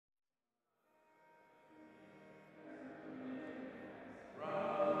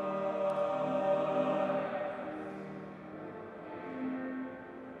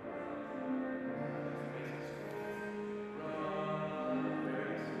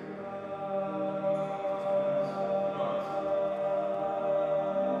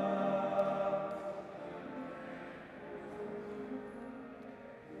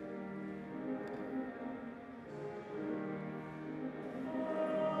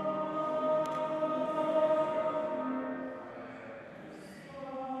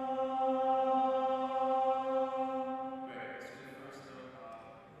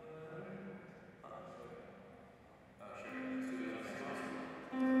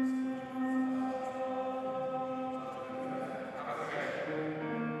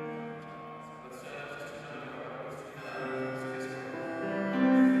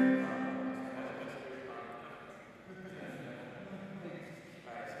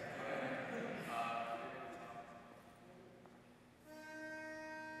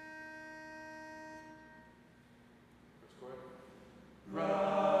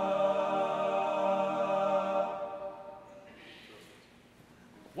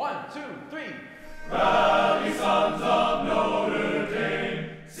1, 2, 3. Rally, sons of Notre Dame,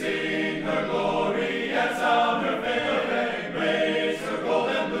 sing her glory and sound her fame. Raise her gold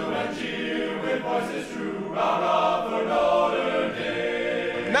and blue and cheer with voices true. Rah, rah, for Notre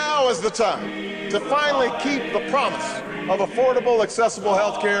Dame. Now is the time to finally keep the promise of affordable, accessible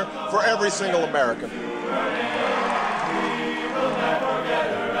health care for every single American.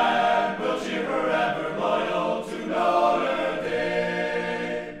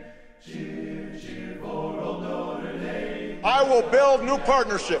 I will build new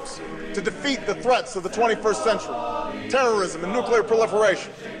partnerships to defeat the threats of the 21st century: terrorism and nuclear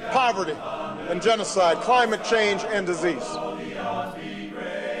proliferation, poverty and genocide, climate change and disease.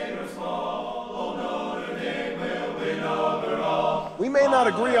 We may not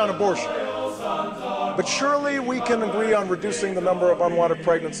agree on abortion, but surely we can agree on reducing the number of unwanted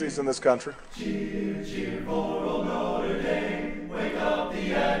pregnancies in this country. Cheer, cheer for old Notre Dame. Wake up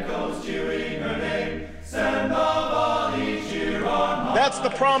the echoes cheering her name. Send the volley, cheer on high. That's the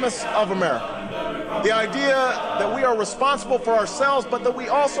promise of America. The idea that we are responsible for ourselves, but that we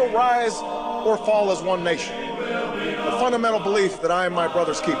also rise or fall as one nation. The fundamental belief that I am my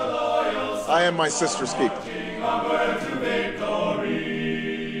brother's keeper. I am my sister's keeper. Onward to victory.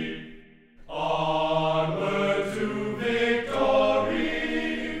 Onward to victory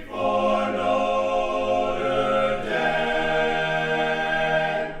for Notre Dame.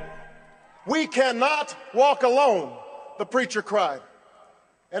 We cannot walk alone, the preacher cried.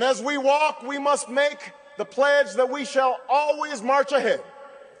 And as we walk, we must make the pledge that we shall always march ahead.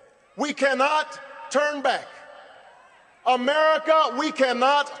 We cannot turn back. America, we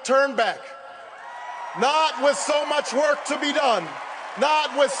cannot turn back. Not with so much work to be done,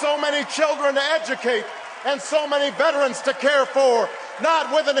 not with so many children to educate and so many veterans to care for,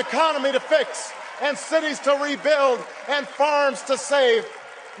 not with an economy to fix and cities to rebuild and farms to save,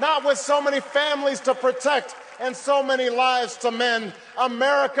 not with so many families to protect and so many lives to mend.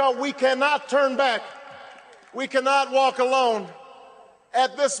 America, we cannot turn back. We cannot walk alone.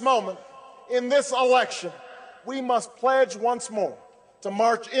 At this moment, in this election, we must pledge once more to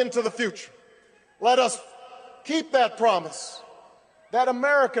march into the future. Let us keep that promise, that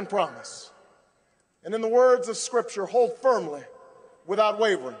American promise, and in the words of Scripture, hold firmly, without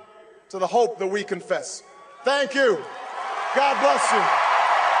wavering, to the hope that we confess. Thank you. God bless you.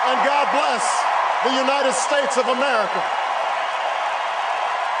 And God bless the United States of America.